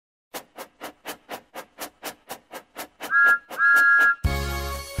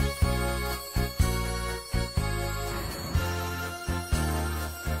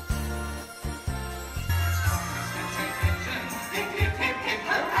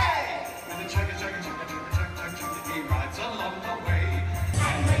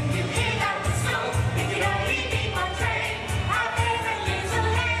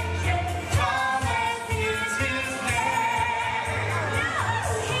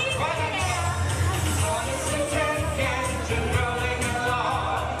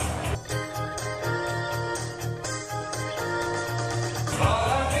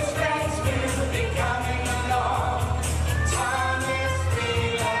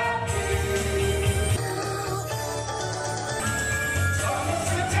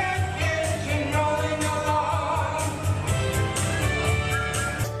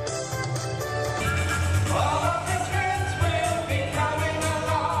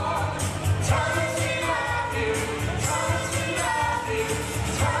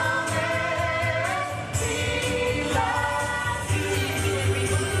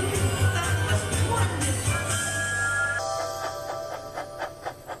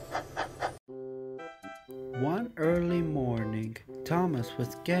One early morning, Thomas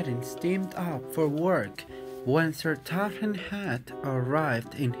was getting steamed up for work when Sir Topham Hatt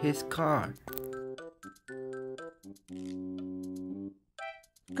arrived in his car.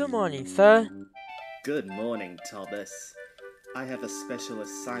 Good morning, sir. Good morning, Thomas. I have a special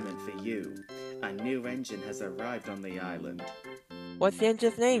assignment for you. A new engine has arrived on the island. What's the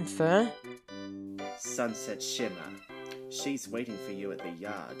engine's name, sir? Sunset Shimmer. She's waiting for you at the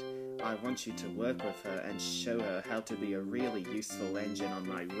yard. I want you to work with her and show her how to be a really useful engine on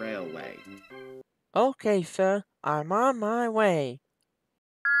my railway. Okay, sir. I'm on my way.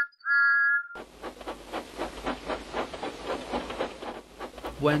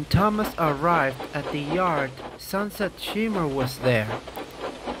 When Thomas arrived at the yard, Sunset Shimmer was there.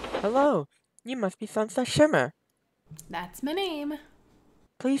 Hello. You must be Sunset Shimmer. That's my name.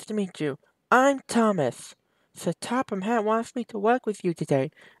 Pleased to meet you. I'm Thomas. Sir Topham Hatt wants me to work with you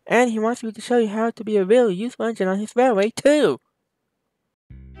today, and he wants me to show you how to be a really useful engine on his railway, too.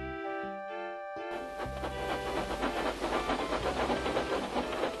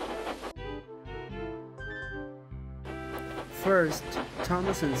 First,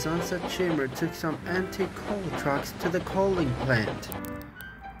 Thomas and Sunset Shimmer took some antique coal trucks to the coaling plant.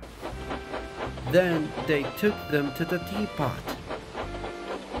 Then they took them to the teapot.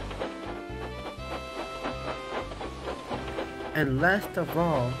 And last of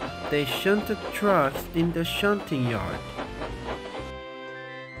all, they shunted trucks in the shunting yard.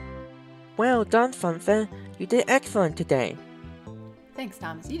 Well done, Sunset. You did excellent today. Thanks,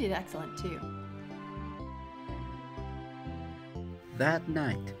 Thomas. You did excellent too. That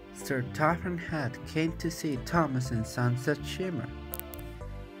night, Sir Topham Hatt came to see Thomas and Sunset Shimmer.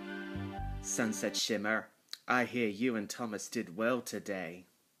 Sunset Shimmer, I hear you and Thomas did well today.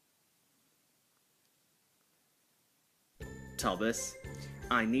 Thomas,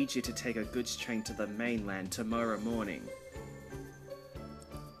 I need you to take a goods train to the mainland tomorrow morning.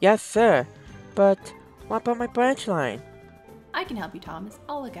 Yes, sir. But what about my branch line? I can help you, Thomas.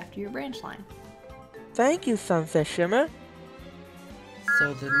 I'll look after your branch line. Thank you, Sunset Shimmer.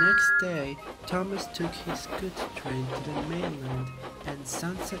 So the next day, Thomas took his goods train to the mainland, and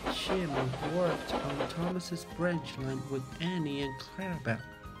Sunset Shimmer worked on Thomas's branch line with Annie and Clarabelle.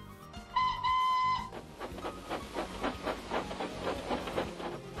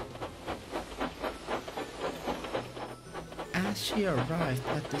 As she arrived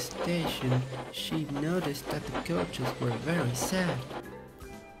at the station, she noticed that the coaches were very sad.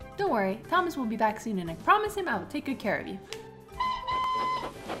 Don't worry, Thomas will be back soon, and I promise him I will take good care of you.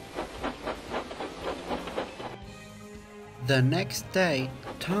 The next day,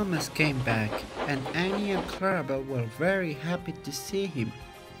 Thomas came back, and Annie and Clarabelle were very happy to see him,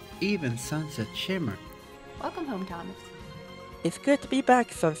 even Sunset Shimmer. Welcome home, Thomas. It's good to be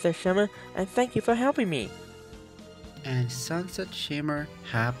back, Sunset Shimmer, and thank you for helping me. And Sunset Shimmer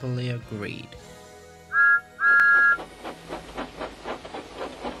happily agreed.